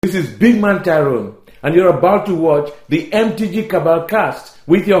This is Big Man Tyrone, and you're about to watch the MTG Cabal Cast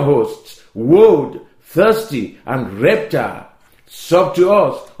with your hosts, Woad, Thirsty, and Reptar. Sub to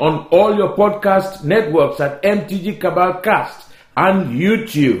us on all your podcast networks at MTG Cabal Cast and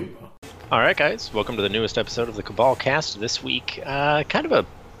YouTube. Alright guys, welcome to the newest episode of the Cabal Cast. This week, kind of a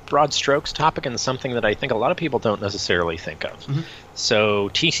broad strokes topic and something that I think a lot of people don't necessarily think of. So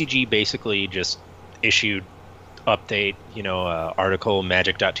TCG basically just issued update, article,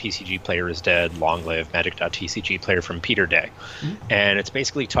 magic.tcg player is dead, long live magic.tcg player from Peter Day. And it's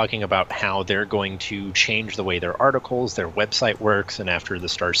basically talking about how they're going to change the way their articles, their website works, and after the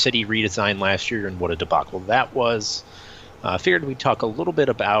Star City redesign last year and what a debacle that was, figured we'd talk a little bit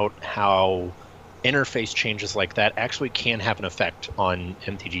about how interface changes like that actually can have an effect on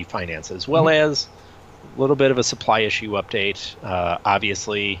MTG Finance, as well as a little bit of a supply issue update.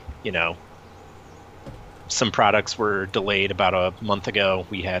 Obviously, some products were delayed about a month ago.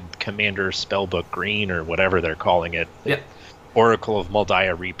 We had Commander Spellbook Green, or whatever they're calling it. Yep. Oracle of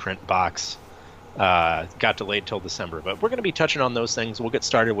Moldiah reprint box got delayed till December. But we're going to be touching on those things. We'll get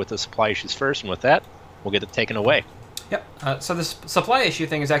started with the supply issues first, and with that, we'll get it taken away. Yep. So this supply issue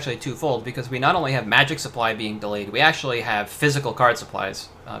thing is actually twofold, because we not only have Magic supply being delayed, we actually have physical card supplies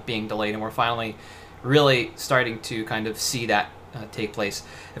being delayed, and we're finally really starting to kind of see that take place.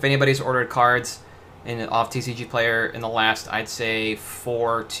 If anybody's ordered cards off TCG Player in the last, I'd say,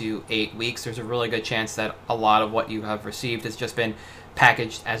 4 to 8 weeks, there's a really good chance that a lot of what you have received has just been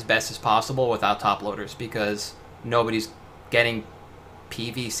packaged as best as possible without top loaders, because nobody's getting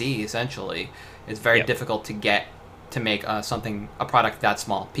PVC, essentially. It's very difficult to make a product that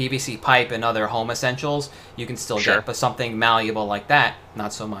small. PVC pipe and other home essentials you can still get, but something malleable like that,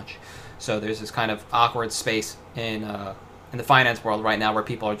 not so much. So there's this kind of awkward space in the finance world right now where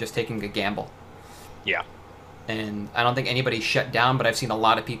people are just taking a gamble. Yeah. And I don't think anybody's shut down, but I've seen a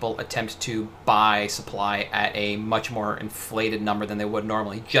lot of people attempt to buy supply at a much more inflated number than they would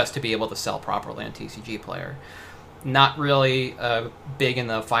normally, just to be able to sell properly on TCG Player. Not really big in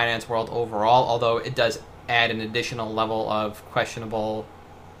the finance world overall, although it does add an additional level of questionableness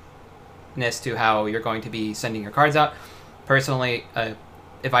to how you're going to be sending your cards out. Personally,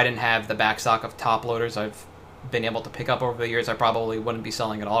 if I didn't have the backstock of top loaders I've been able to pick up over the years, I probably wouldn't be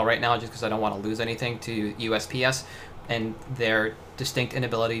selling at all right now, just because I don't want to lose anything to USPS and their distinct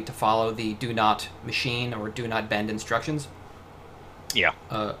inability to follow the do not machine or do not bend instructions. Yeah.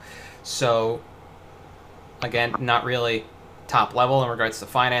 So, again, not really top level in regards to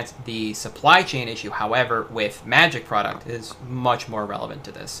finance. The supply chain issue, however, with Magic product is much more relevant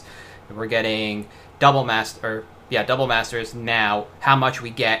to this. We're getting double masters now. How much we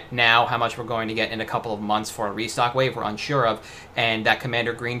get now, how much we're going to get in a couple of months for a restock wave, we're unsure of. And that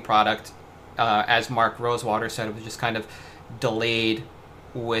Commander Green product, as Mark Rosewater said, it was just kind of delayed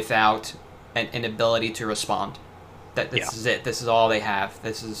without an inability to respond. This is it. This is all they have.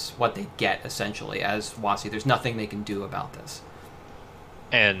 This is what they get, essentially, as WotC. There's nothing they can do about this.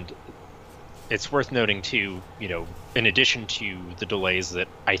 And it's worth noting, too, in addition to the delays that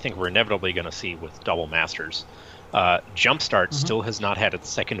I think we're inevitably going to see with double masters, Jumpstart still has not had its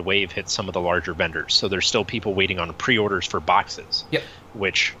second wave hit some of the larger vendors. So there's still people waiting on pre-orders for boxes,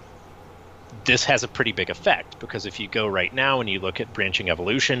 which this has a pretty big effect, because if you go right now and you look at Branching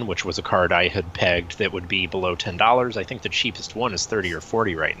Evolution, which was a card I had pegged that would be below $10, I think the cheapest one is $30 or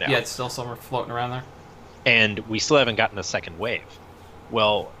 $40 right now. Yeah, it's still somewhere floating around there. And we still haven't gotten a second wave.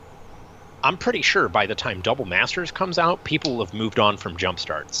 Well, I'm pretty sure by the time Double Masters comes out, people will have moved on from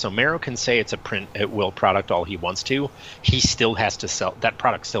Jumpstart. So Mero can say it's a print at will product all he wants to. He still has to sell. That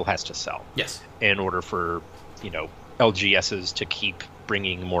product still has to sell. Yes. In order for, LGSs to keep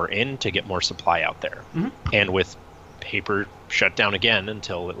bringing more in to get more supply out there. And with paper shut down again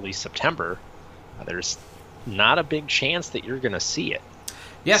until at least September, there's not a big chance that you're going to see it.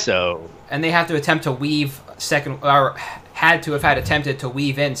 Yeah. So, and they have to attempt to weave attempted to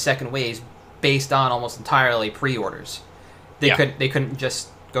weave in second waves based on almost entirely pre-orders. They couldn't just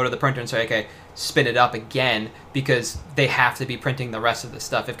go to the printer and say, okay, spin it up again, because they have to be printing the rest of the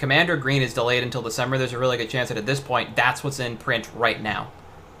stuff. If Commander Green is delayed until December, there's a really good chance that at this point that's what's in print right now,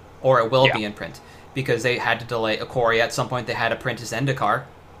 or it will be in print, because they had to delay Ikoria. At some point they had to print his Zendikar.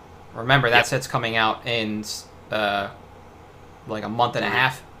 Remember, that set's coming out in like a month and a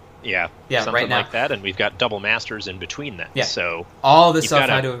half. Yeah, something right now, like that, and we've got double masters in between that. Yeah. So all this stuff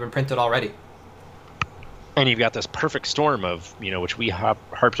had to have been printed already. And you've got this perfect storm of, which we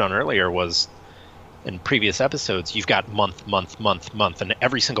harped on earlier, was in previous episodes, you've got month, and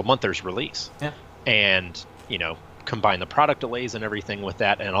every single month there's release. Yeah. And, combine the product delays and everything with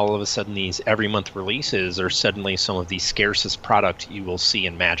that, and all of a sudden these every month releases are suddenly some of the scarcest product you will see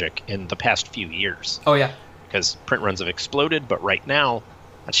in Magic in the past few years. Oh yeah, because print runs have exploded, but right now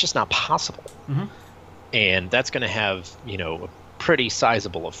that's just not possible. Mm-hmm. And that's going to have, a pretty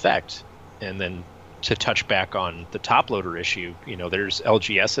sizable effect. And then to touch back on the top loader issue, there's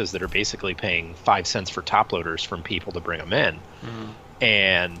LGSs that are basically paying 5 cents for top loaders from people to bring them in. Mm-hmm.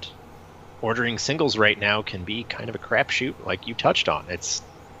 And ordering singles right now can be kind of a crapshoot, like you touched on.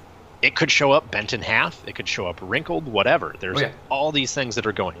 It could show up bent in half, it could show up wrinkled, whatever. There's all these things that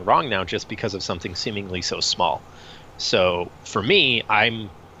are going wrong now just because of something seemingly so small. So for me,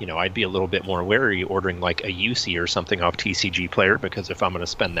 I'd be a little bit more wary ordering like a UC or something off TCG Player, because if I'm going to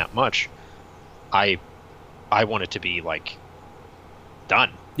spend that much, I want it to be like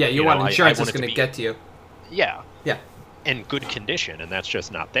done. Yeah, you want insurance that's going to get to you. Yeah. Yeah. In good condition, and that's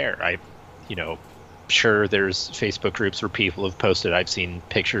just not there. Sure, there's Facebook groups where people have posted. I've seen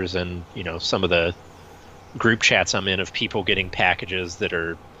pictures and, some of the group chats I'm in of people getting packages that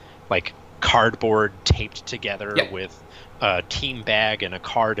are like cardboard taped together with a team bag and a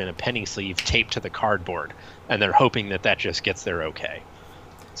card and a penny sleeve taped to the cardboard, and they're hoping that just gets there okay.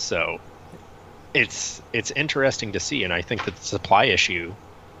 So it's interesting to see, and I think that the supply issue,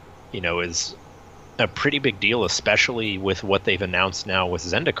 is a pretty big deal, especially with what they've announced now with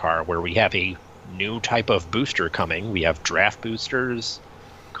Zendikar, where we have a new type of booster coming. We have draft boosters,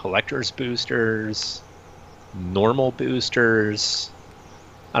 collector's boosters, normal boosters.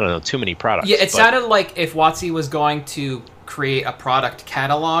 I don't know, too many products. Yeah, it sounded like if WotC was going to create a product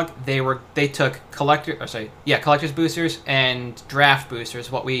catalog, they took collector's boosters and draft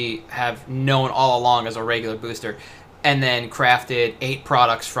boosters, what we have known all along as a regular booster, and then crafted 8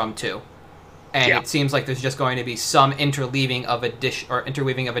 products from 2. And it seems like there's just going to be some interweaving of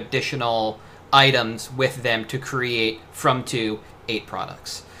additional items with them to create from 2 8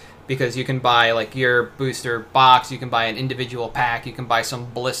 products. Because you can buy like your booster box, you can buy an individual pack, you can buy some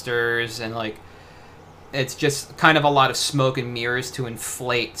blisters, and like it's just kind of a lot of smoke and mirrors to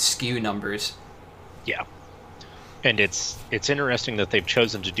inflate SKU numbers. Yeah. And it's interesting that they've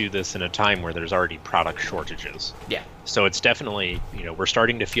chosen to do this in a time where there's already product shortages. Yeah. So it's definitely, we're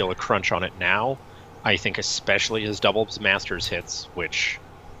starting to feel a crunch on it now. I think especially as Doubles Masters hits, which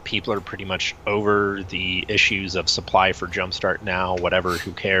people are pretty much over the issues of supply for Jumpstart now, whatever,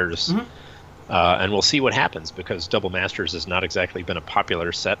 who cares? Mm-hmm. And we'll see what happens, because Double Masters has not exactly been a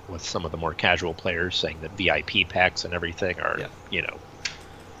popular set with some of the more casual players, saying that VIP packs and everything are,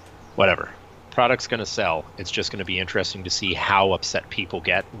 whatever. Product's going to sell. It's just going to be interesting to see how upset people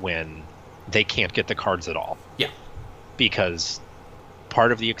get when they can't get the cards at all. Yeah. Because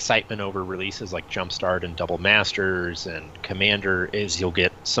part of the excitement over releases like Jumpstart and Double Masters and Commander is you'll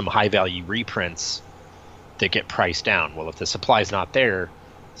get some high-value reprints that get priced down. Well, if the supply's not there,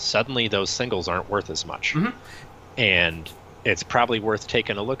 suddenly those singles aren't worth as much. Mm-hmm. And it's probably worth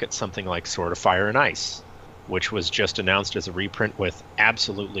taking a look at something like Sword of Fire and Ice, which was just announced as a reprint with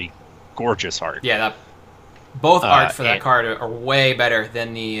absolutely gorgeous art. Yeah, both art for that card are way better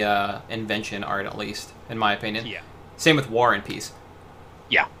than the Invention art, at least, in my opinion. Yeah. Same with War and Peace.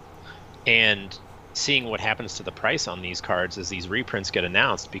 Yeah. And seeing what happens to the price on these cards as these reprints get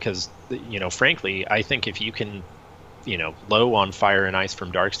announced, because, frankly, I think if you can, low on Fire and Ice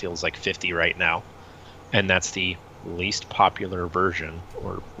from Darksteel is like 50 right now, and that's the least popular version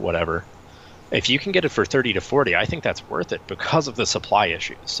or whatever. If you can get it for 30 to 40, I think that's worth it because of the supply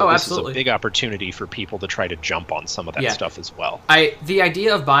issues. So this is a big opportunity for people to try to jump on some of that stuff as well. The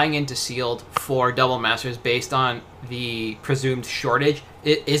idea of buying into Sealed for Double Masters based on the presumed shortage,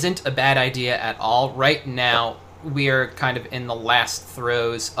 it isn't a bad idea at all. Right now, we are kind of in the last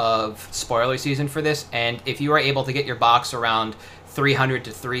throes of spoiler season for this, and if you are able to get your box around 300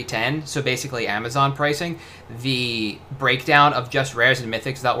 to 310, so basically Amazon pricing, the breakdown of just rares and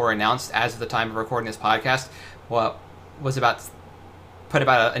mythics that were announced as of the time of recording this podcast was about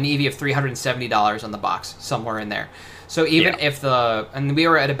an EV of $370 on the box, somewhere in there. So even if and we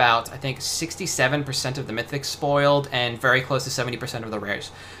were at about, I think, 67% of the mythics spoiled and very close to 70% of the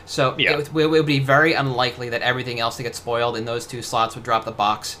rares. So it would be very unlikely that everything else that gets spoiled in those 2 slots would drop the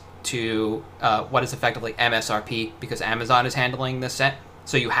box to what is effectively MSRP, because Amazon is handling this set.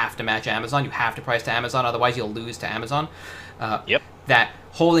 So you have to match Amazon. You have to price to Amazon. Otherwise, you'll lose to Amazon. That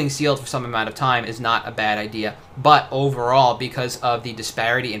holding Sealed for some amount of time is not a bad idea. But overall, because of the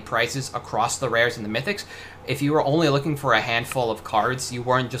disparity in prices across the rares and the mythics, if you were only looking for a handful of cards, you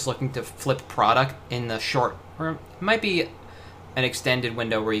weren't just looking to flip product in the short, or it might be an extended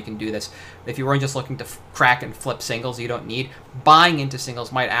window where you can do this. If you weren't just looking to crack and flip singles you don't need, buying into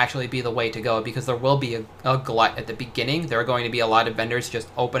singles might actually be the way to go, because there will be a glut at the beginning. There are going to be a lot of vendors just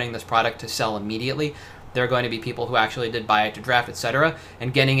opening this product to sell immediately. There are going to be people who actually did buy it to draft, etc.,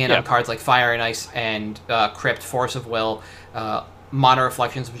 and getting in on cards like Fire and Ice and Crypt, Force of Will, Mana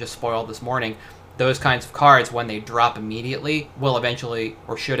Reflections, which just spoiled this morning. Those kinds of cards, when they drop immediately, will eventually,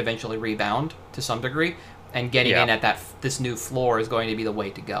 or should eventually, rebound to some degree. And getting in at this new floor is going to be the way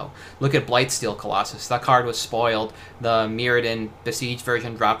to go. Look at Blightsteel Colossus. That card was spoiled. The Mirrodin Besieged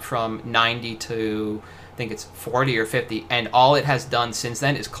version dropped from 90 to, I think it's 40 or 50, and all it has done since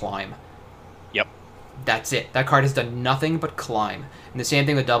then is climb. Yep. That's it. That card has done nothing but climb. And the same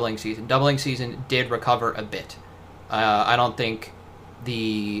thing with Doubling Season. Doubling Season did recover a bit. I don't think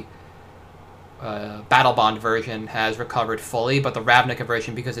the Battle Bond version has recovered fully, but the Ravnica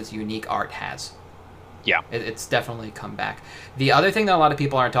version, because it's unique art, has. Yeah. It's definitely come back. The other thing that a lot of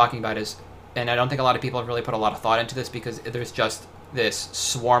people aren't talking about is, and I don't think a lot of people have really put a lot of thought into this, because there's just this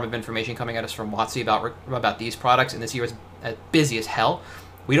swarm of information coming at us from WotC about these products, and this year is busy as hell.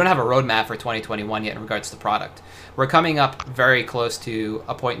 We don't have a roadmap for 2021 yet in regards to product. We're coming up very close to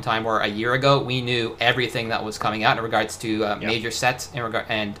a point in time where a year ago we knew everything that was coming out in regards to major sets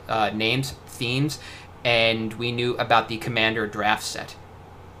and names, themes, and we knew about the Commander draft set,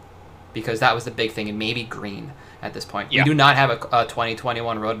 because that was the big thing, and maybe green at this point. We do not have a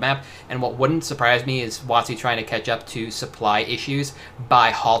 2021 roadmap, and what wouldn't surprise me is WotC trying to catch up to supply issues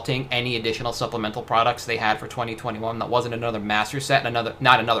by halting any additional supplemental products they had for 2021 that wasn't another master set,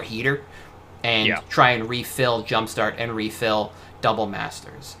 not another heater, and try and refill Jumpstart and refill double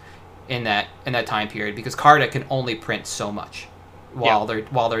masters in that time period, because Carta can only print so much while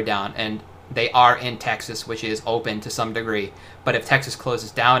they're down, and they are in Texas, which is open to some degree. But if Texas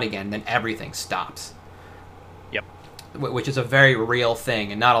closes down again, then everything stops. Yep. Which is a very real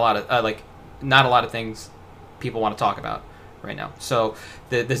thing, and not a lot of things people want to talk about right now. So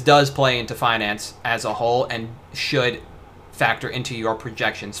this does play into finance as a whole, and should factor into your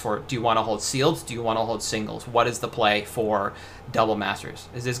projections for: do you want to hold sealed? Do you want to hold singles? What is the play for double masters?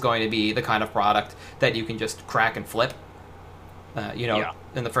 Is this going to be the kind of product that you can just crack and flip?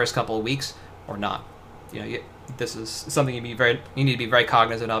 In the first couple of weeks, or not? This is something you need to be very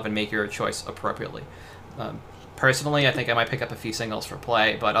cognizant of and make your choice appropriately. Personally, I think I might pick up a few singles for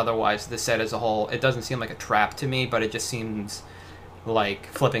play, but otherwise, this set as a whole, it doesn't seem like a trap to me. But it just seems like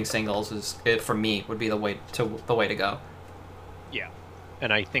flipping singles for me would be the way to go. Yeah,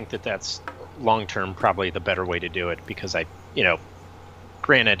 and I think that's long term probably the better way to do it, because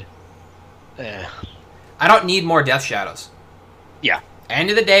granted, I don't need more Death Shadows. Yeah.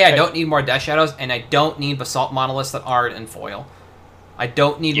 End of the day, I don't need more Death Shadows, and I don't need Basalt Monoliths that aren't in foil. I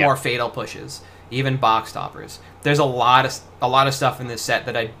don't need more Fatal Pushes, even Box Toppers. There's a lot of stuff in this set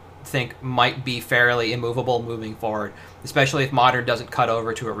that I think might be fairly immovable moving forward, especially if Modern doesn't cut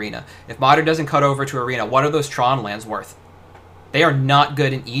over to Arena. If Modern doesn't cut over to Arena, what are those Tron lands worth? They are not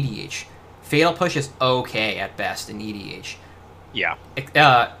good in EDH. Fatal Push is okay at best in EDH. Yeah.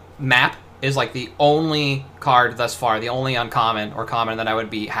 Map is like the only card thus far, the only uncommon or common that I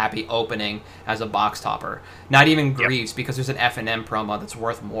would be happy opening as a box topper. Not even Greaves, because there's an F&M promo that's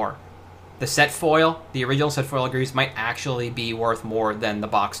worth more. The set foil, the original set foil Greaves, might actually be worth more than the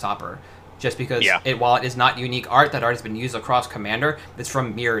box topper. Just because, while it is not unique art, that art has been used across Commander, it's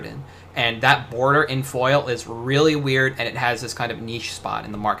from Mirrodin. And that border in foil is really weird, and it has this kind of niche spot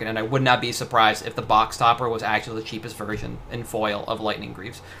in the market. And I would not be surprised if the box topper was actually the cheapest version in foil of Lightning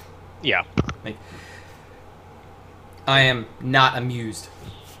Greaves. Yeah. I am not amused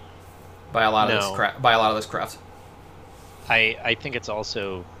by a lot of this craft. I think it's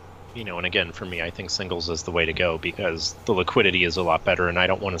also, and again, for me, I think singles is the way to go, because the liquidity is a lot better, and I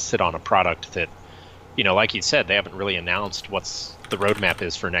don't want to sit on a product that, like you said, they haven't really announced what's the roadmap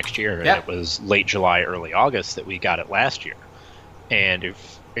is for next year. And it was late July, early August that we got it last year. And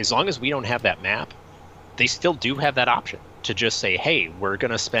as long as we don't have that map, they still do have that option to just say, hey, we're going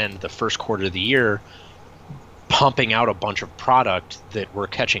to spend the first quarter of the year pumping out a bunch of product that we're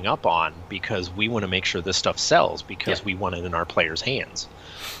catching up on, because we want to make sure this stuff sells, because we want it in our players' hands.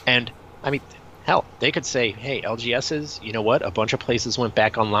 And, I mean, hell, they could say, hey, LGSs, you know what? A bunch of places went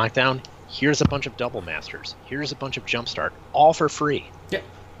back on lockdown. Here's a bunch of Double Masters. Here's a bunch of Jumpstart, all for free. Yeah.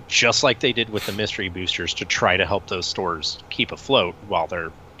 Just like they did with the mystery boosters, to try to help those stores keep afloat while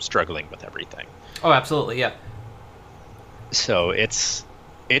they're struggling with everything. Oh, absolutely, yeah. So it's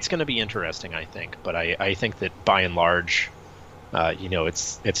going to be interesting, I think. But I think that by and large,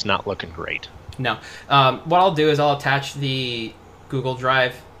 it's not looking great. No. What I'll do is I'll attach the Google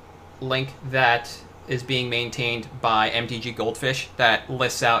Drive link that is being maintained by MTG Goldfish that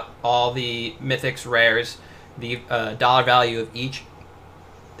lists out all the mythics, rares, the dollar value of each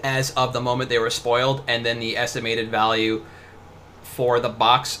as of the moment they were spoiled, and then the estimated value for the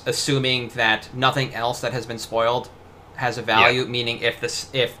box, assuming that nothing else that has been spoiled has a value, meaning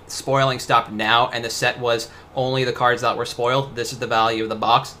if spoiling stopped now and the set was only the cards that were spoiled, this is the value of the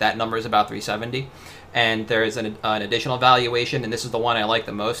box. That number is about 370. And there is an additional valuation, and this is the one I like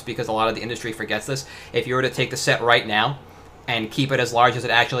the most because a lot of the industry forgets this. If you were to take the set right now and keep it as large as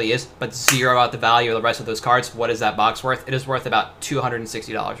it actually is, but zero out the value of the rest of those cards, what is that box worth? It is worth about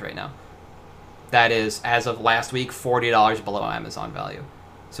 $260 right now. That is, as of last week, $40 below Amazon value.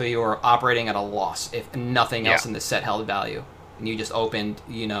 So you are operating at a loss if nothing else in the set held value. And you just opened,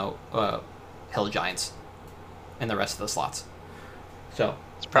 Hill Giants and the rest of the slots. So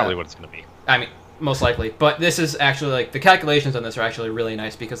it's probably what it's going to be. I mean, most likely. But this is actually, like, the calculations on this are actually really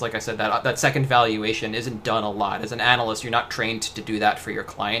nice because, like I said, that second valuation isn't done a lot. As an analyst, you're not trained to do that for your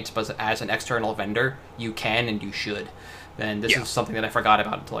client, but as an external vendor, you can and you should. And this is something that I forgot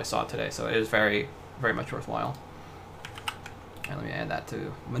about until I saw it today, so it is very, very much worthwhile. And let me add that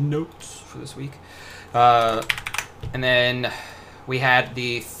to my notes for this week. And then we had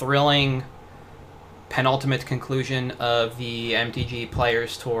the thrilling penultimate conclusion of the MTG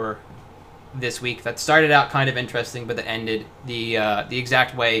Players Tour this week that started out kind of interesting, but that ended the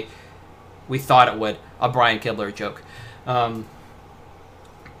exact way we thought it would. A Brian Kibler joke.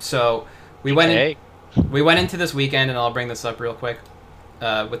 So we went into this weekend, and I'll bring this up real quick,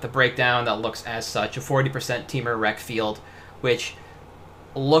 with the breakdown that looks as such. A 40% Teamer Rec field, which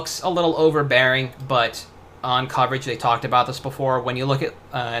looks a little overbearing, but on coverage they talked about this before. When you look at,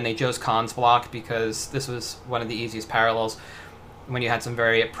 and they chose Cons block because this was one of the easiest parallels, when you had some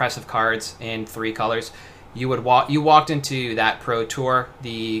very oppressive cards in 3 colors, you walked into that Pro Tour,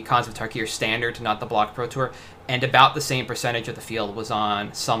 the Cons of Tarkir Standard, not the Block Pro Tour, and about the same percentage of the field was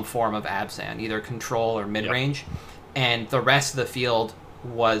on some form of Abzan, either control or mid-range, and the rest of the field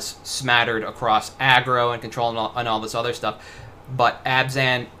was smattered across aggro and control and all this other stuff. But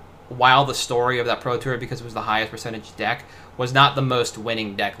Abzan, while the story of that Pro Tour, because it was the highest percentage deck, was not the most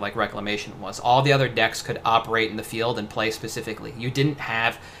winning deck like Reclamation was. All the other decks could operate in the field and play specifically. You didn't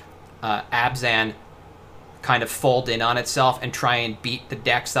have Abzan kind of fold in on itself and try and beat the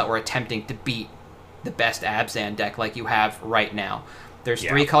decks that were attempting to beat the best Abzan deck like you have right now. There's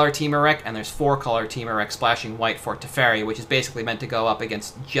 3-color Teamer Rec, and there's 4-color Teamer Rec splashing white for Teferi, which is basically meant to go up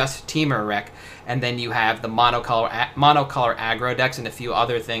against just Teamer Rec, and then you have the monocolor aggro decks and a few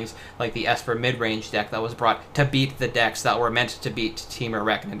other things, like the Esper mid-range deck that was brought to beat the decks that were meant to beat Teamer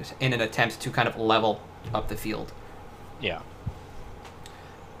Rec in an attempt to kind of level up the field. Yeah.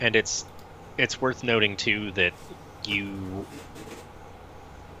 And it's worth noting, too, that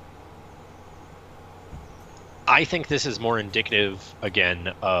I think this is more indicative,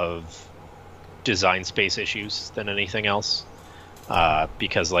 again, of design space issues than anything else.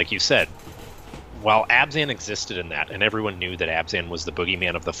 Because, like you said, while Abzan existed in that, and everyone knew that Abzan was the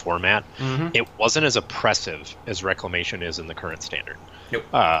boogeyman of the format, it wasn't as oppressive as Reclamation is in the current standard.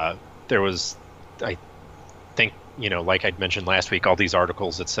 Nope. There was, I think, like I'd mentioned last week, all these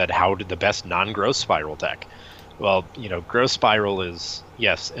articles that said, how did the best non-Growth Spiral deck? Well, Growth Spiral is,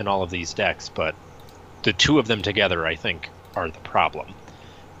 yes, in all of these decks, but the two of them together, I think, are the problem.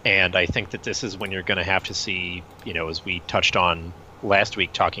 And I think that this is when you're going to have to see, as we touched on last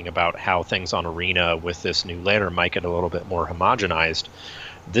week, talking about how things on Arena with this new ladder might get a little bit more homogenized.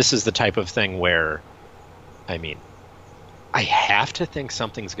 This is the type of thing where, I have to think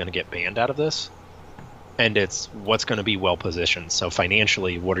something's going to get banned out of this. And it's what's going to be well positioned. So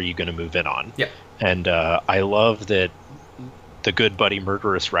financially, what are you going to move in on? Yep. And I love that the good buddy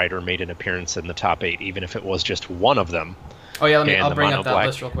Murderous Rider made an appearance in the top 8, even if it was just one of them. Oh yeah, I'll bring up that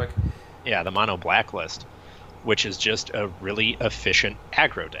list real quick. Yeah, the Mono Black list, which is just a really efficient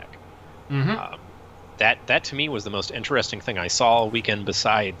aggro deck. That to me was the most interesting thing I saw all weekend,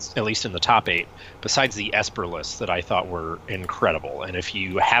 besides, at least in the top 8, besides the Esper lists that I thought were incredible. And if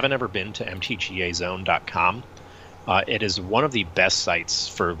you haven't ever been to mtgazone.com, it is one of the best sites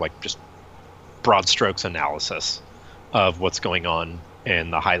for just broad strokes analysis of what's going on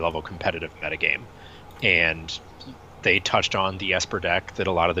in the high-level competitive metagame. And they touched on the Esper deck that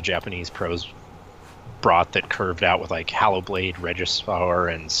a lot of the Japanese pros brought that curved out with Hallowblade,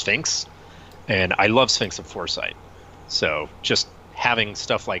 Regisar, and Sphinx. And I love Sphinx of Foresight. So just having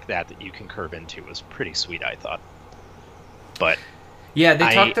stuff like that you can curve into was pretty sweet, I thought. But yeah,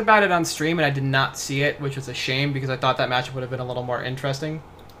 they talked about it on stream, and I did not see it, which was a shame because I thought that matchup would have been a little more interesting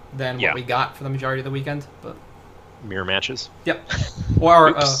than what we got for the majority of the weekend. But mirror matches. Yep.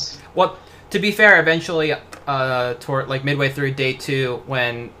 Or To be fair, eventually, toward like midway through day 2,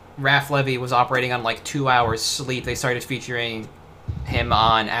 when Raph Levy was operating on like 2 hours sleep, they started featuring him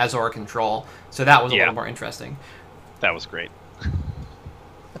on Azor Control, so that was a little more interesting. That was great.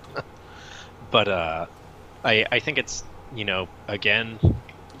 But I think it's, again,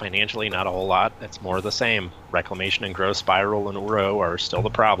 financially not a whole lot. It's more of the same. Reclamation and Growth Spiral and Uro are still the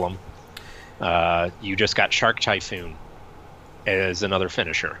problem. You just got Shark Typhoon as another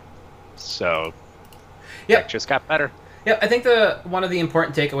finisher. So, it just got better. Yeah, I think one of the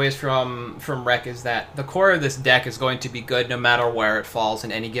important takeaways from Rec is that the core of this deck is going to be good no matter where it falls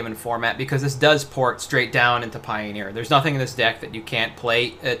in any given format, because this does port straight down into Pioneer. There's nothing in this deck that you can't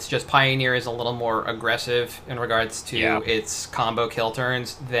play. It's just Pioneer is a little more aggressive in regards to its combo kill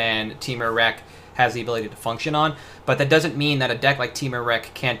turns than Temur Rec has the ability to function on. But that doesn't mean that a deck like Temur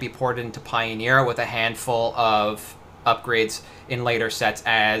Rec can't be ported into Pioneer with a handful of upgrades in later sets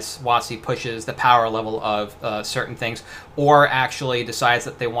as WotC pushes the power level of certain things, or actually decides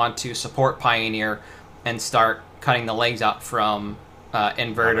that they want to support Pioneer and start cutting the legs out from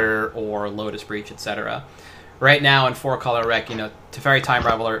Inverter or Lotus Breach, etc. Right now in 4-color Rec, Teferi Time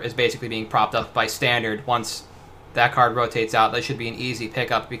Reveler is basically being propped up by Standard. Once that card rotates out, that should be an easy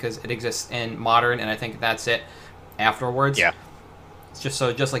pickup because it exists in Modern, and I think that's it afterwards. Yeah. It's just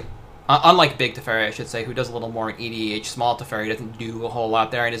like unlike Big Teferi, I should say, who does a little more in EDH, Small Teferi doesn't do a whole lot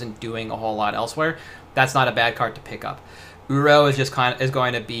there and isn't doing a whole lot elsewhere. That's not a bad card to pick up. Uro is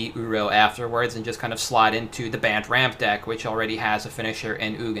going to be Uro afterwards and just kind of slide into the Bant Ramp deck, which already has a finisher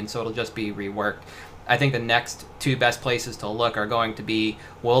in Ugin, so it'll just be reworked. I think the next 2 best places to look are going to be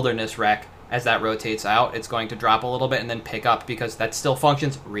Wilderness Rec. As that rotates out, it's going to drop a little bit and then pick up because that still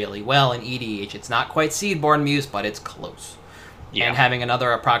functions really well in EDH. It's not quite Seedborn Muse, but it's close. Yeah. And having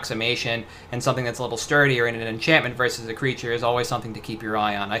another approximation and something that's a little sturdier in an enchantment versus a creature is always something to keep your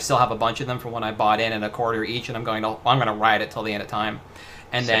eye on. I still have a bunch of them from when I bought in at a quarter each, and I'm going to ride it till the end of time.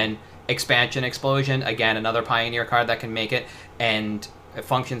 And then Expansion Explosion, again, another Pioneer card that can make it, and it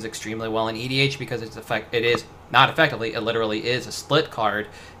functions extremely well in EDH because it is not effectively, it literally is a split card,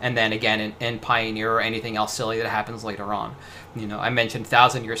 and then again in Pioneer or anything else silly that happens later on. I mentioned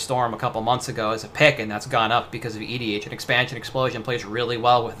Thousand Year Storm a couple months ago as a pick, and that's gone up because of EDH. And Expansion Explosion plays really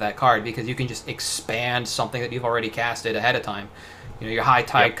well with that card because you can just expand something that you've already casted ahead of time. Your High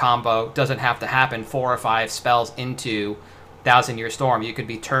Tide combo doesn't have to happen 4 or 5 spells into Thousand Year Storm. You could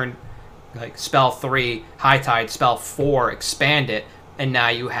be turn like spell 3, High Tide, spell 4, expand it, and now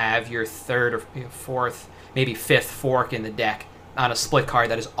you have your 3rd or 4th, maybe 5th fork in the deck on a split card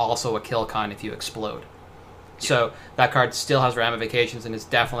that is also a kill con if you explode. So that card still has ramifications, and it's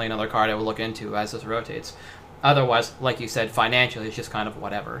definitely another card I will look into as this rotates. Otherwise, like you said, financially, it's just kind of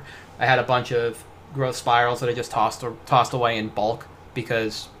whatever. I had a bunch of Growth Spirals that I just tossed away in bulk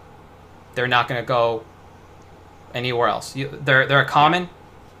because they're not going to go anywhere else. They're a common,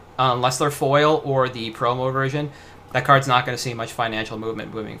 unless they're foil or the promo version. That card's not going to see much financial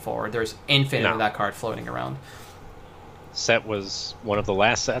movement moving forward. There's infinite of that card floating around. Set was one of the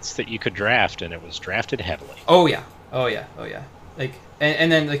last sets that you could draft, and it was drafted heavily. Oh yeah. Like,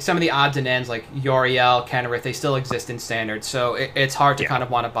 and then like some of the odds and ends like Yoriel, Kenrith, they still exist in Standard, so it's hard to kind of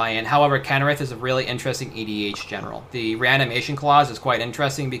want to buy in. However, Kenrith is a really interesting EDH general. The reanimation clause is quite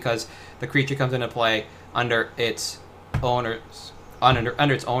interesting because the creature comes into play under its owner's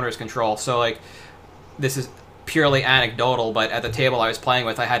control. So like, this is purely anecdotal, but at the table I was playing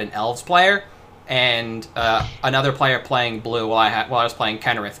with, I had an Elves player and another player playing blue while I was playing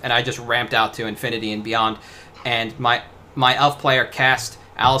Kenrith, and I just ramped out to infinity and beyond, and my elf player cast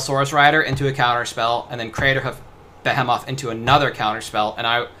Allosaurus Rider into a counterspell, and then Craterhoof Behemoth into another counterspell, and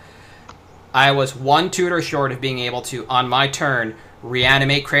I was 1 tutor short of being able to, on my turn,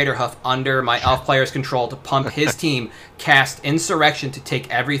 reanimate Craterhoof under my elf player's control to pump his team, cast Insurrection to take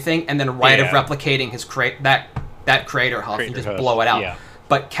everything, and then Rite of Replicating his that Craterhoof and just blow it out. Yeah.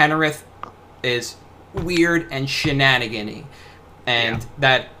 But Kenrith is weird and shenanigan-y, and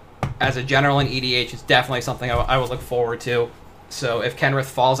that, as a general in EDH, is definitely something I would look forward to. So if Kenrith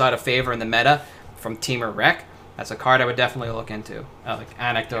falls out of favor in the meta from Temur Rec, that's a card I would definitely look into, like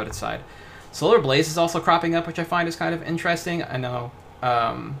anecdote aside. Solar Blaze is also cropping up, which I find is kind of interesting. I know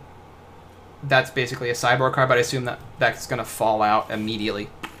that's basically a Cyborg card, but I assume that's going to fall out immediately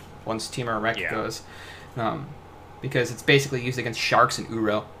once Temur Rec goes. Because it's basically used against Sharks and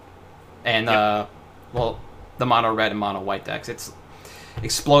Uro. And, the mono red and mono white decks. It's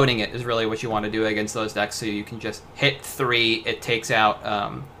exploding it is really what you want to do against those decks, so you can just hit 3, it takes out,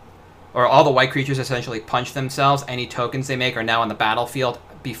 or all the white creatures essentially punch themselves. Any tokens they make are now on the battlefield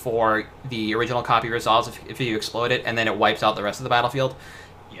before the original copy resolves if you explode it, and then it wipes out the rest of the battlefield.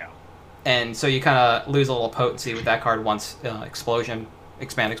 Yeah. And so you kind of lose a little potency with that card once Expand,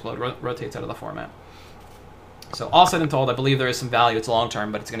 Explode rotates out of the format. So all said and told, I believe there is some value. It's long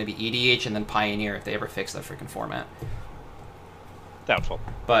term, but it's going to be EDH and then Pioneer if they ever fix that freaking format. Doubtful.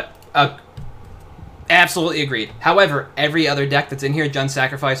 But absolutely agreed. However, every other deck that's in here, Jund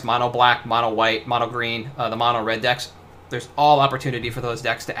Sacrifice, Mono Black, Mono White, Mono Green, the Mono Red decks, there's all opportunity for those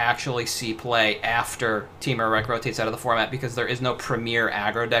decks to actually see play after Temur Rec rotates out of the format, because there is no premier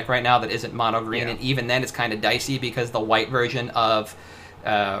aggro deck right now that isn't Mono Green, and even then it's kind of dicey because the white version of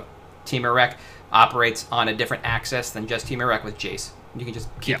Temur Rec operates on a different axis than just Temur Rec with Jace. You can just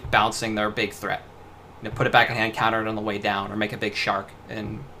keep bouncing their big threat. Put it back in hand, counter it on the way down, or make a big shark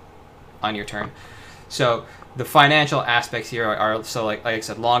on your turn. So the financial aspects here are so like I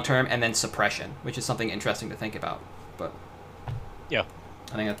said, long term, and then suppression, which is something interesting to think about. But yeah,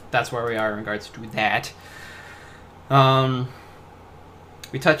 I think that's where we are in regards to that.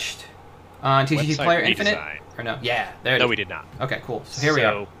 We touched on TCG Player Infinite, or no? Yeah, there it is. No, we did not. Okay, cool. So here we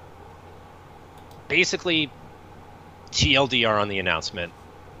are. Basically, TLDR on the announcement.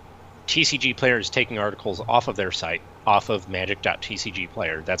 TCG Player is taking articles off of their site, off of magic.tcg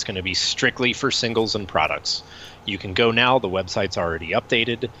Player. That's going to be strictly for singles and products. You can go now, the website's already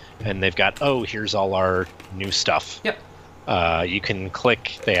updated, and they've got, here's all our new stuff. Yep. You can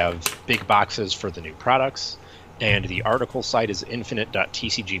click, they have big boxes for the new products, and the article site is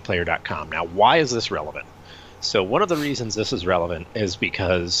infinite.tcgplayer.com. Now, why is this relevant? So one of the reasons this is relevant is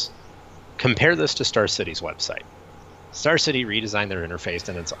because compare this to Star City's website. Star City redesigned their interface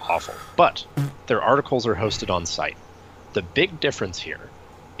and it's awful, but their articles are hosted on site. The big difference here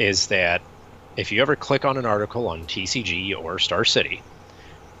is that if you ever click on an article on TCG or Star City,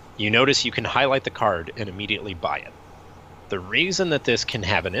 you notice you can highlight the card and immediately buy it. The reason that this can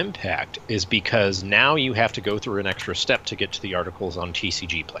have an impact is because now you have to go through an extra step to get to the articles on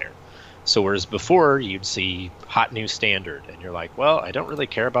TCG Player. So whereas before you'd see Hot New Standard and you're like, well, I don't really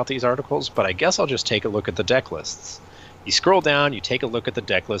care about these articles, but I guess I'll just take a look at the deck lists. You scroll down, you take a look at the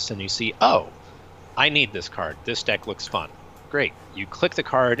deck list, and you see, I need this card. This deck looks fun. Great. You click the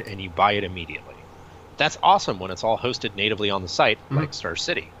card and you buy it immediately. That's awesome when it's all hosted natively on the site, like Star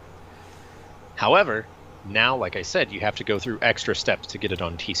City. However, now, like I said, you have to go through extra steps to get it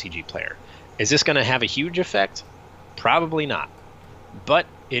on TCG Player. Is this going to have a huge effect? Probably not. But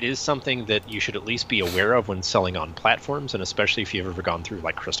it is something that you should at least be aware of when selling on platforms, and especially if you've ever gone through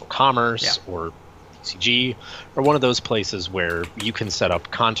like Crystal Commerce or TCG, or one of those places where you can set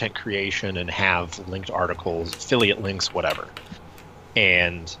up content creation and have linked articles, affiliate links, whatever.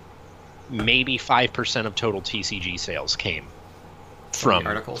 And maybe 5% of total TCG sales came from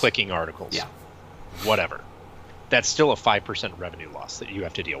clicking articles. Yeah. Whatever. That's still a 5% revenue loss that you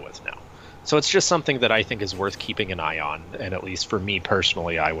have to deal with now. So it's just something that I think is worth keeping an eye on. And at least for me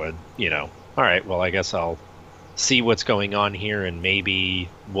personally, I would, all right, well, I guess I'll see what's going on here and maybe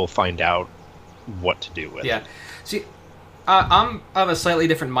we'll find out what to do with it. Yeah. See, I'm of a slightly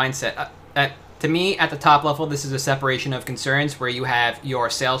different mindset. To me, at the top level, this is a separation of concerns where you have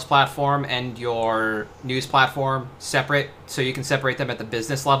your sales platform and your news platform separate, so you can separate them at the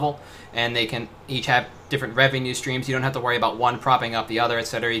business level, and they can each have different revenue streams. You don't have to worry about one propping up the other,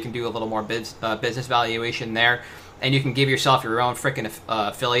 etc. You can do a little more business valuation there, and you can give yourself your own frickin'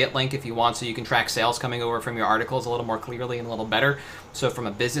 affiliate link if you want, so you can track sales coming over from your articles a little more clearly and a little better. So from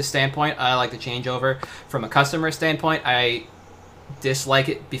a business standpoint, I like the changeover. From a customer standpoint, I dislike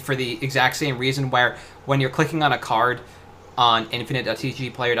it for the exact same reason, where when you're clicking on a card on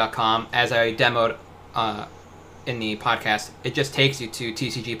infinite.tcgplayer.com, as I demoed in the podcast, it just takes you to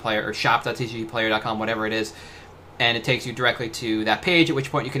TCG Player or shop.tcgplayer.com, whatever it is, and it takes you directly to that page, at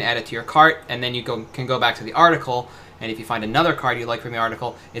which point you can add it to your cart, and then you can go back to the article, and if you find another card you like from the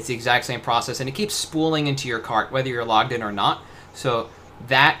article, it's the exact same process, and it keeps spooling into your cart, whether you're logged in or not. So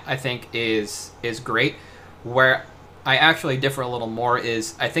that, I think, is great. Where I actually differ a little more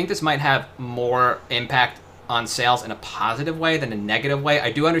is I think this might have more impact on sales in a positive way than a negative way.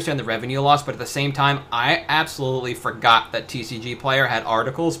 I do understand the revenue loss, but at the same time, I absolutely forgot that TCG Player had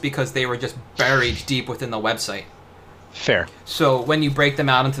articles because they were just buried deep within the website. Fair. So when you break them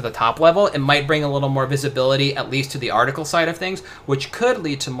out into the top level, it might bring a little more visibility, at least to the article side of things, which could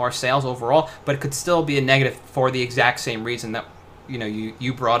lead to more sales overall, but it could still be a negative for the exact same reason that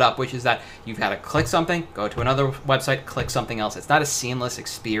you brought up, which is that you've had to click something, go to another website, click something else. It's not a seamless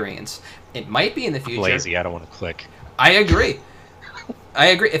experience. It might be in the future. I'm lazy. I don't want to click. I agree.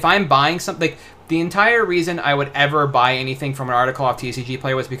 If I'm buying something, the entire reason I would ever buy anything from an article off TCG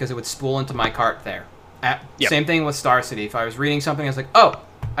Player was because it would spool into my cart there. Same thing with Star City. If I was reading something, I was like,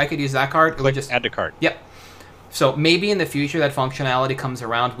 I could use that card. It would just add to cart. Yep. So maybe in the future that functionality comes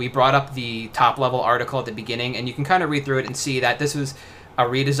around. We brought up the top-level article at the beginning, and you can kind of read through it and see that this was a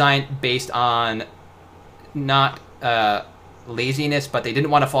redesign based on not laziness, but they didn't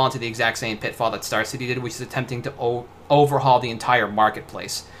want to fall into the exact same pitfall that Star City did, which is attempting to overhaul the entire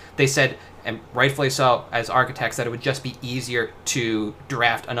marketplace. They said, and rightfully so, as architects, that it would just be easier to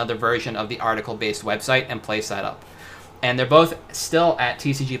draft another version of the article-based website and place that up. And they're both still at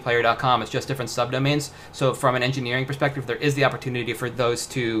tcgplayer.com. It's just different subdomains. So from an engineering perspective, there is the opportunity for those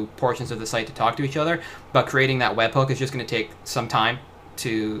two portions of the site to talk to each other. But creating that webhook is just going to take some time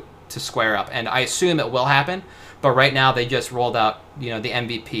to square up. And I assume it will happen. But right now, they just rolled out, the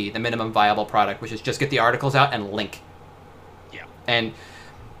MVP, the minimum viable product, which is just get the articles out and link. Yeah. And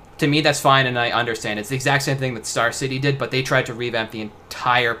to me, that's fine, and I understand. It's the exact same thing that Star City did, but they tried to revamp the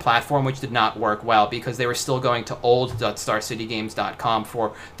entire platform, which did not work well because they were still going to old.starcitygames.com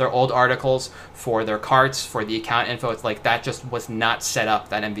for their old articles, for their carts, for the account info. It's like that just was not set up,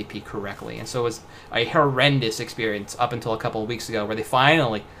 that MVP, correctly. And so it was a horrendous experience up until a couple of weeks ago where they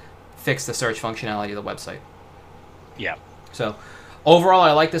finally fixed the search functionality of the website. Yeah. So overall,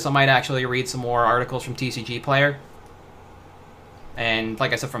 I like this. I might actually read some more articles from TCG Player. And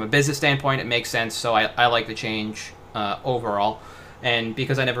like I said, from a business standpoint, it makes sense. So I like the change overall. And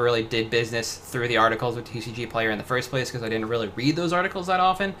because I never really did business through the articles with TCG Player in the first place, because I didn't really read those articles that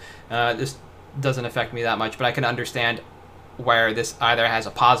often, this doesn't affect me that much. But I can understand where this either has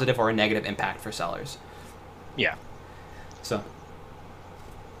a positive or a negative impact for sellers. Yeah. So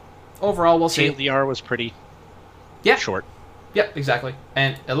overall, we'll see. TLDR was pretty short. Yep, exactly.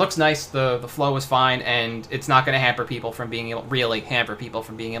 And it looks nice. The flow is fine, and it's not going to hamper people from being able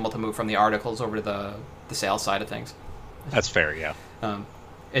to move from the articles over to the sales side of things. That's fair, yeah.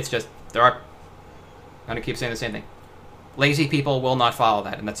 It's just I'm going to keep saying the same thing. Lazy people will not follow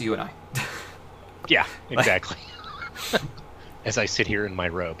that, and that's you and I. Yeah, exactly. As I sit here in my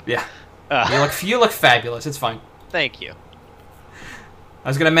robe. Yeah. You look fabulous. It's fine. Thank you. I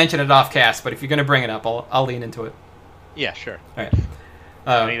was going to mention it off cast, but if you're going to bring it up, I'll lean into it. Yeah, sure. All right.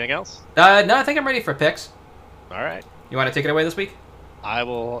 Anything else? No, I think I'm ready for picks. All right. You want to take it away this week? I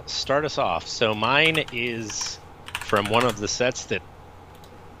will start us off. So mine is from one of the sets that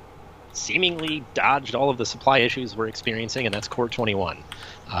seemingly dodged all of the supply issues we're experiencing, and that's Core 21.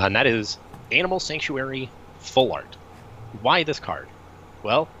 And that is Animal Sanctuary Full Art. Why this card?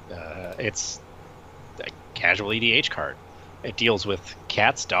 Well, it's a casual EDH card. It deals with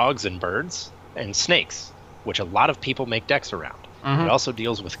cats, dogs, and birds, and snakes, which a lot of people make decks around. Mm-hmm. It also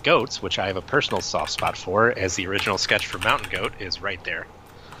deals with goats, which I have a personal soft spot for, as the original sketch for Mountain Goat is right there.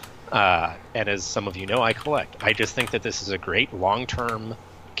 And as some of you know, I collect. I just think that this is a great long-term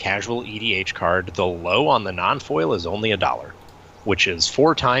casual EDH card. The low on the non-foil is only $1, which is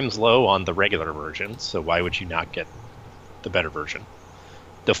 4 times low on the regular version, so why would you not get the better version?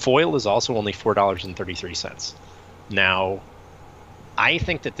 The foil is also only $4.33. Now, I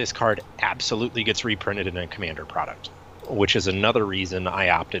think that this card absolutely gets reprinted in a Commander product, which is another reason I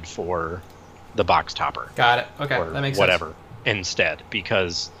opted for the box topper. Got it. Okay, or that makes whatever sense. Instead,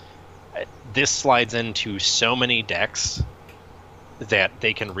 because this slides into so many decks that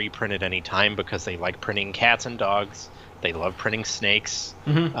they can reprint at any time because they like printing cats and dogs. They love printing snakes.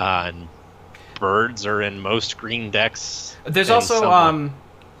 Mm-hmm. And birds are in most green decks. There's also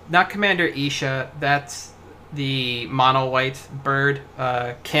not Commander Isha. That's the mono white bird,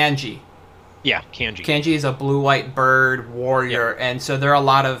 Kanji. Yeah, Kanji. Kanji is a blue-white bird warrior, and so there are a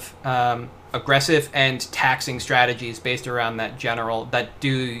lot of aggressive and taxing strategies based around that general that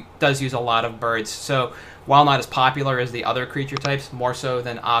does use a lot of birds. So while not as popular as the other creature types, more so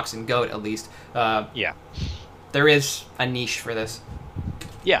than ox and goat at least, there is a niche for this.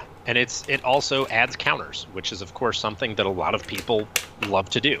 Yeah, and it also adds counters, which is of course something that a lot of people love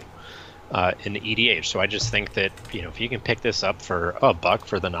to do in EDH. So I just think that if you can pick this up for $1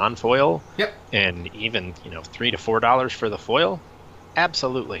 for the non-foil, yep, and even $3 to $4 for the foil,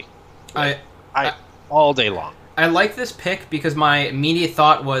 absolutely. I all day long. I like this pick because my immediate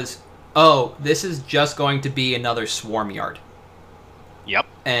thought was, oh, this is just going to be another Swarm Yard. Yep.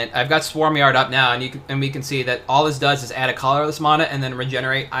 And I've got Swarm Yard up now, and we can see that all this does is add a colorless mana and then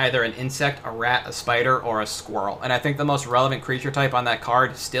regenerate either an insect, a rat, a spider, or a squirrel. And I think the most relevant creature type on that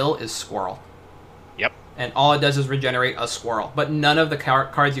card still is squirrel. Yep. And all it does is regenerate a squirrel. But none of the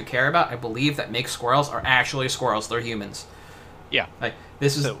cards you care about, I believe, that make squirrels are actually squirrels. They're humans. Yeah.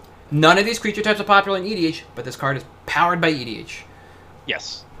 None of these creature types are popular in EDH, but this card is powered by EDH.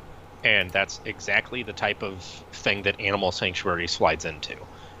 Yes. And that's exactly the type of thing that Animal Sanctuary slides into.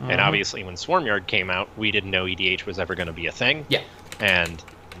 Mm-hmm. And obviously when Swarmyard came out, we didn't know EDH was ever going to be a thing. Yeah. And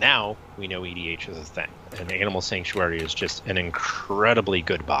Now we know EDH is a thing, and Animal Sanctuary is just an incredibly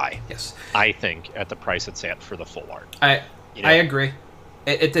good buy. Yes, I think at the price it's at for the full art. I agree.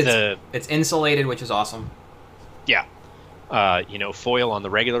 It's insulated, which is awesome. Yeah. Foil on the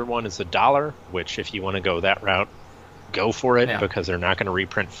regular one is $1, which if you want to go that route, go for it, because they're not going to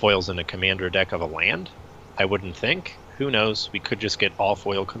reprint foils in a commander deck of a land. I wouldn't think. Who knows? We could just get all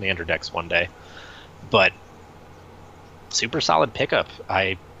foil commander decks one day. But super solid pickup.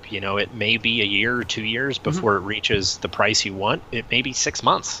 It may be a year or 2 years before it reaches the price you want. It may be 6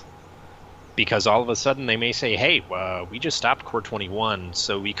 months. Because all of a sudden they may say, hey, we just stopped Core 21,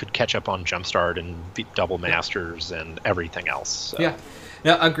 so we could catch up on Jumpstart and Double Masters and everything else. So. Yeah.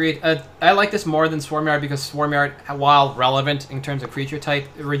 No, agreed. I like this more than Swarmyard because Swarmyard, while relevant in terms of creature type,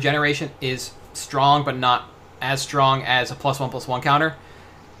 regeneration is strong, but not as strong as a +1/+1 counter.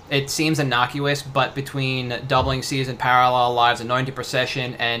 It seems innocuous, but between doubling season, parallel lives, anointed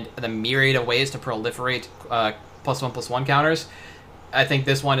procession, and the myriad of ways to proliferate +1/+1 counters, I think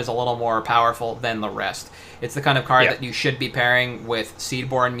this one is a little more powerful than the rest. It's the kind of card that you should be pairing with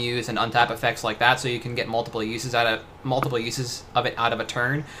Seedborn Muse and untap effects like that, so you can get multiple uses of it out of a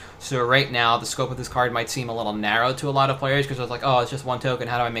turn. So right now, the scope of this card might seem a little narrow to a lot of players because it's like, oh, it's just one token.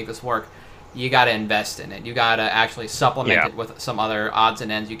 How do I make this work? You got to invest in it. You got to actually supplement it with some other odds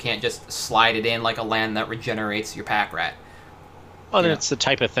and ends. You can't just slide it in like a land that regenerates your pack rat. Well, it's the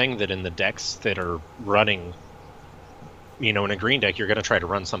type of thing that in the decks that are running, in a green deck, you're going to try to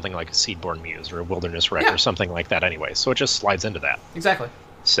run something like a Seedborn Muse or a Wilderness Wreck or something like that anyway. So it just slides into that. Exactly.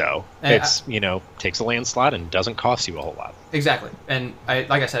 So it's, takes a land slot and doesn't cost you a whole lot. Exactly. And like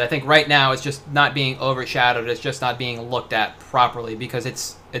I said, I think right now it's just not being overshadowed. It's just not being looked at properly because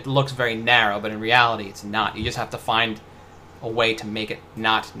it looks very narrow, but in reality it's not. You just have to find a way to make it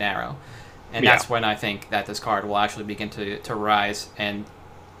not narrow. And that's when I think that this card will actually begin to rise, and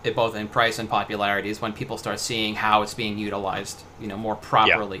it both in price and popularity is when people start seeing how it's being utilized, more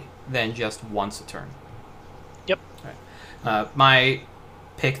properly than just once a turn. Yep. All right. My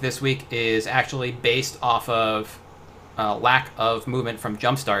pick this week is actually based off of lack of movement from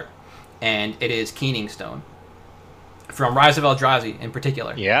Jumpstart, and it is Keening Stone from Rise of Eldrazi in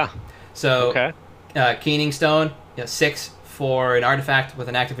particular. Yeah. So Keening Stone, 6 for an artifact with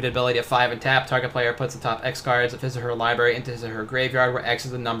an activated ability of 5 and tap. Target player puts the top X cards of his or her library into his or her graveyard, where X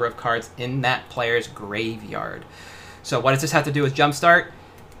is the number of cards in that player's graveyard. So what does this have to do with Jumpstart?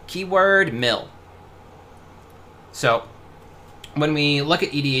 Keyword mill. So when we look at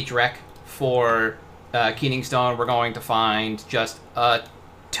EDH Rec for Keening Stone, we're going to find just a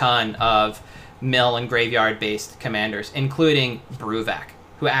ton of mill and graveyard-based commanders, including Bruvac,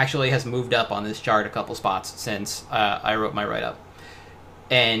 who actually has moved up on this chart a couple spots since I wrote my write-up.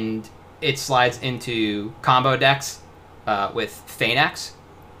 And it slides into combo decks with Phaenax.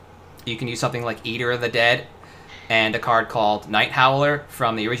 You can use something like Eater of the Dead and a card called Night Howler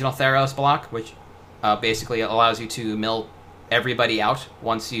from the original Theros block, which basically allows you to mill everybody out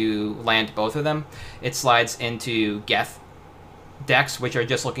once you land both of them. It slides into Geth decks, which are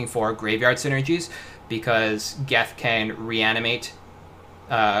just looking for graveyard synergies, because Geth can reanimate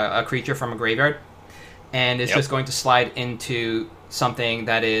a creature from a graveyard, and it's just going to slide into something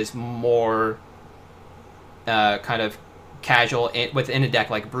that is more kind of casual within a deck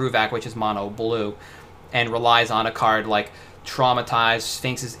like Bruvac, which is mono blue, and relies on a card like Traumatize,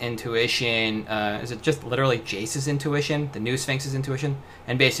 Sphinx's Intuition, is it just literally Jace's Intuition, the new Sphinx's Intuition,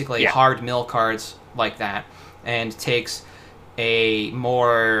 and basically hard mill cards like that, and takes a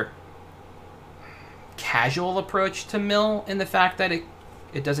more casual approach to mill in the fact that it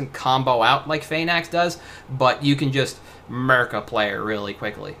doesn't combo out like Phaenax does, but you can just murk a player really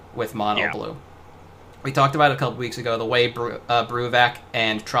quickly with mono blue. We talked about it a couple weeks ago, the way Bruvac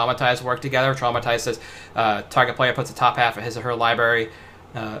and Traumatize work together. Traumatize says target player puts the top half of his or her library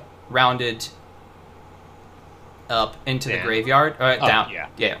rounded up into the graveyard. Down.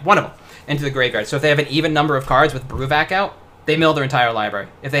 Yeah, one of them. Into the graveyard. So if they have an even number of cards with Bruvac out, they mill their entire library.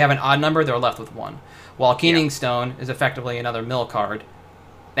 If they have an odd number, they're left with one. While Keening Stone is effectively another mill card,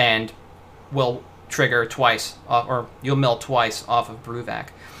 and will trigger twice, or you'll mill twice off of Bruvac.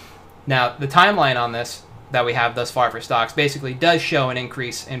 Now, the timeline on this that we have thus far for stocks basically does show an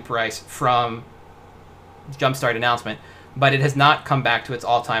increase in price from Jumpstart announcement, but it has not come back to its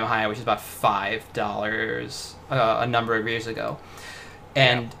all-time high, which is about $5 a number of years ago.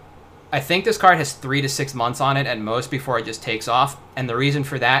 And I think this card has 3 to 6 months on it at most before it just takes off, and the reason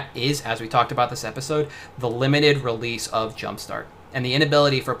for that is, as we talked about this episode, the limited release of Jumpstart and the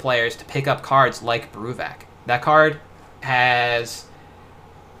inability for players to pick up cards like Bruvac. That card has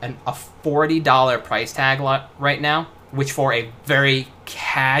a $40 price tag right now, which for a very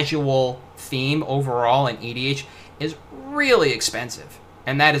casual theme overall in EDH is really expensive.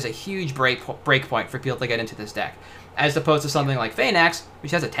 And that is a huge break point for people to get into this deck. As opposed to something like Phaenax,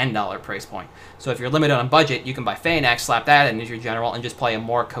 which has a $10 price point. So if you're limited on budget, you can buy Phaenax, slap that in as your general, and just play a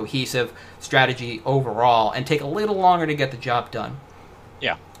more cohesive strategy overall, and take a little longer to get the job done.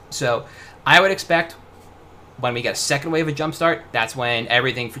 Yeah. So I would expect when we get a second wave of Jumpstart, that's when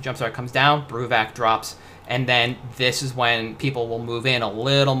everything for Jumpstart comes down, Bruvac drops, and then this is when people will move in a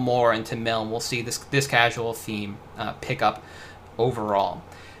little more into Mill, and we'll see this casual theme pick up overall.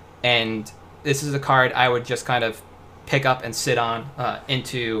 And this is a card I would just kind of pick up and sit on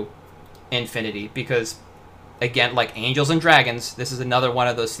into Infinity, because again, like Angels and Dragons, this is another one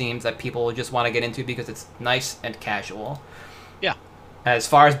of those themes that people will just want to get into because it's nice and casual. Yeah. As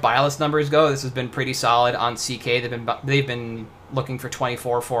far as buy list numbers go, this has been pretty solid on CK. They've been looking for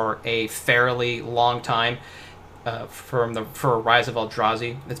 24 for a fairly long time. For Rise of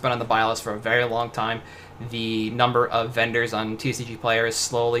Eldrazi, it's been on the buy list for a very long time. The number of vendors on TCG Player is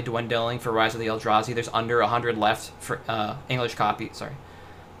slowly dwindling for Rise of the Eldrazi. There's under 100 left for English copy. Sorry.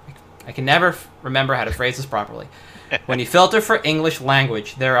 I can never remember how to phrase this properly. When you filter for English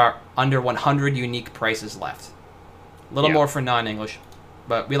language, there are under 100 unique prices left. A little more for non-English,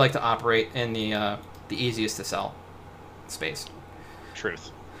 but we like to operate in the easiest to sell space.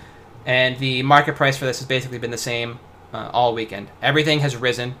 Truth. And the market price for this has basically been the same all weekend. Everything has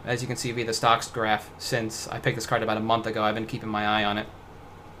risen, as you can see via the stocks graph, since I picked this card about a month ago. I've been keeping my eye on it.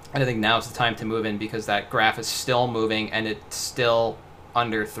 And I think now is the time to move in because that graph is still moving and it's still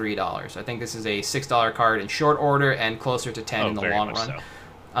under $3. I think this is a $6 card in short order and closer to 10 in the long run. So.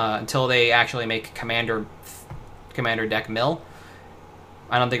 Until they actually make Commander deck Mill,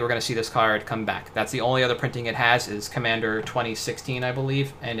 I don't think we're going to see this card come back. That's the only other printing it has is Commander 2016, I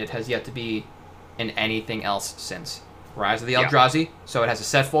believe, and it has yet to be in anything else since. Rise of the Eldrazi, so it has a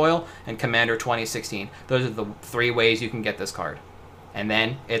set foil, and Commander 2016. Those are the three ways you can get this card. And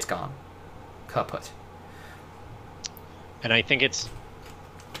then it's gone. Kaput. And I think it's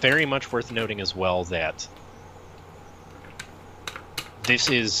very much worth noting as well that this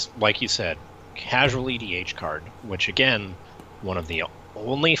is, like you said, casual EDH card, which again, one of the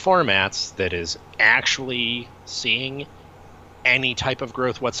only formats that is actually seeing any type of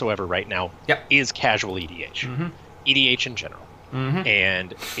growth whatsoever right now is casual EDH. Mm-hmm. EDH in general. Mm-hmm.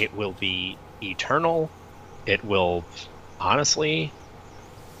 And it will be eternal. It will, honestly,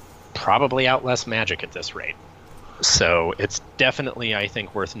 probably outlast Magic at this rate. So it's definitely, I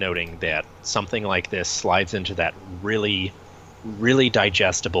think, worth noting that something like this slides into that really, really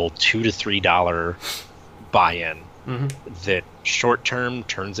digestible $2 to $3 buy-in that short-term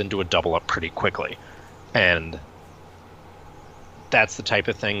turns into a double-up pretty quickly. And that's the type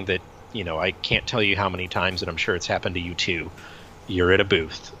of thing that, you know, I can't tell you how many times, and I'm sure it's happened to you too. You're at a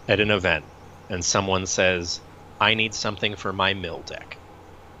booth, at an event, and someone says, I need something for my mill deck.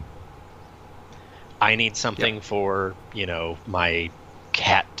 I need something for, you know, my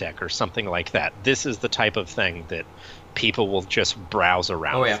cat deck or something like that. This is the type of thing that people will just browse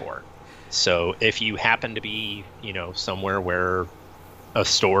around for. So if you happen to be, you know, somewhere where a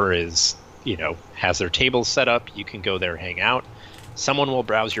store is, you know, has their tables set up, you can go there, hang out. Someone will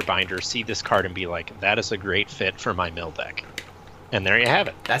browse your binder, see this card, and be like, that is a great fit for my mill deck. And there you have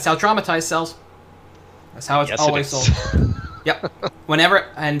it. That's how Traumatized sells. That's how it's always sold. Yep. Whenever,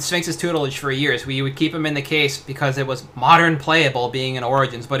 and Sphinx's tutelage for years, we would keep him in the case because it was modern playable being in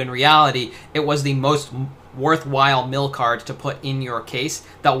Origins, but in reality, it was the most worthwhile mill card to put in your case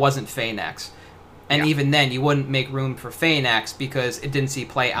that wasn't Phaenax. And even then, you wouldn't make room for Phaenax because it didn't see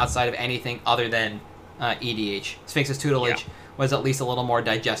play outside of anything other than EDH. Sphinx's tutelage was at least a little more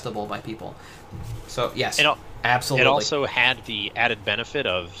digestible by people. So, yes, absolutely. It also had the added benefit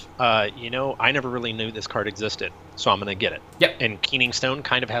of, you know, I never really knew this card existed, so I'm going to get it. Yep. And Keening Stone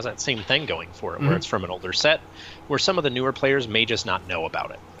kind of has that same thing going for it, where it's from an older set, where some of the newer players may just not know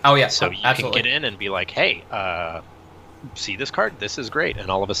about it. Oh, yeah. So you can get in and be like, hey, see this card? This is great. And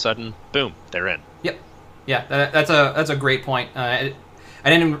all of a sudden, boom, they're in. Yep. Yeah, that's a great point. The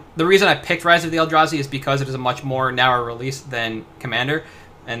reason I picked Rise of the Eldrazi is because it is a much more narrow release than Commander.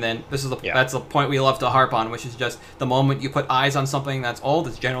 And then this is that's the point we love to harp on, which is just the moment you put eyes on something that's old,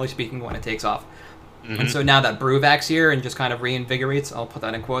 it's generally speaking when it takes off. And so now that Bruvac's here and just kind of reinvigorates, I'll put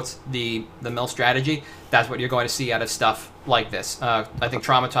that in quotes, the mill strategy, that's what you're going to see out of stuff like this. I think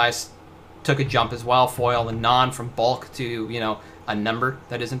Traumatized took a jump as well, foil and non from bulk to, you know, a number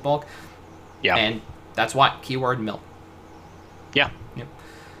that isn't bulk. Yeah. And that's why, keyword mill. Yeah. Yep.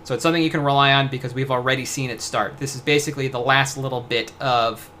 So it's something you can rely on because we've already seen it start. This is basically the last little bit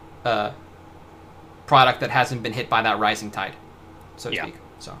of product that hasn't been hit by that rising tide, so to speak.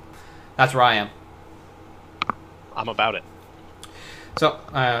 So that's where I am. I'm about it. So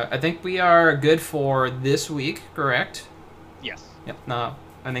I think we are good for this week, correct? Yes. Yep.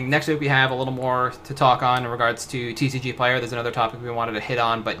 I think next week we have a little more to talk on in regards to TCG Player. There's another topic we wanted to hit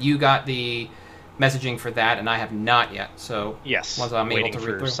on, but you got the messaging for that, and I have not yet. So yes, once I'm waiting able to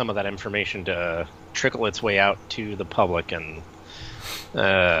read for through some of that information to trickle its way out to the public, and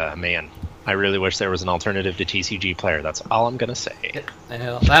man, I really wish there was an alternative to TCG Player. That's all I'm gonna say.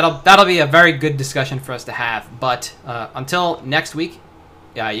 That'll be a very good discussion for us to have. But until next week,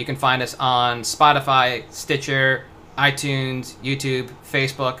 you can find us on Spotify, Stitcher, iTunes, YouTube,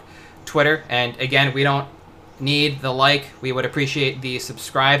 Facebook, Twitter, and again, we don't need the like. We would appreciate the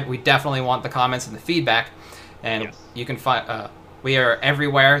subscribe. We definitely want the comments and the feedback. And yes. You can find we are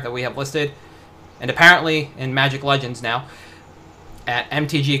everywhere that we have listed, and apparently in Magic Legends now at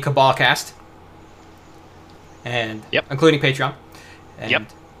MTG Cabalcast, and including Patreon. And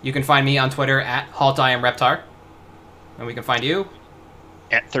you can find me on Twitter at HaltIamReptar, and we can find you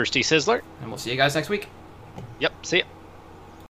at Thirsty Sizzler. And we'll see you guys next week. Yep, see ya.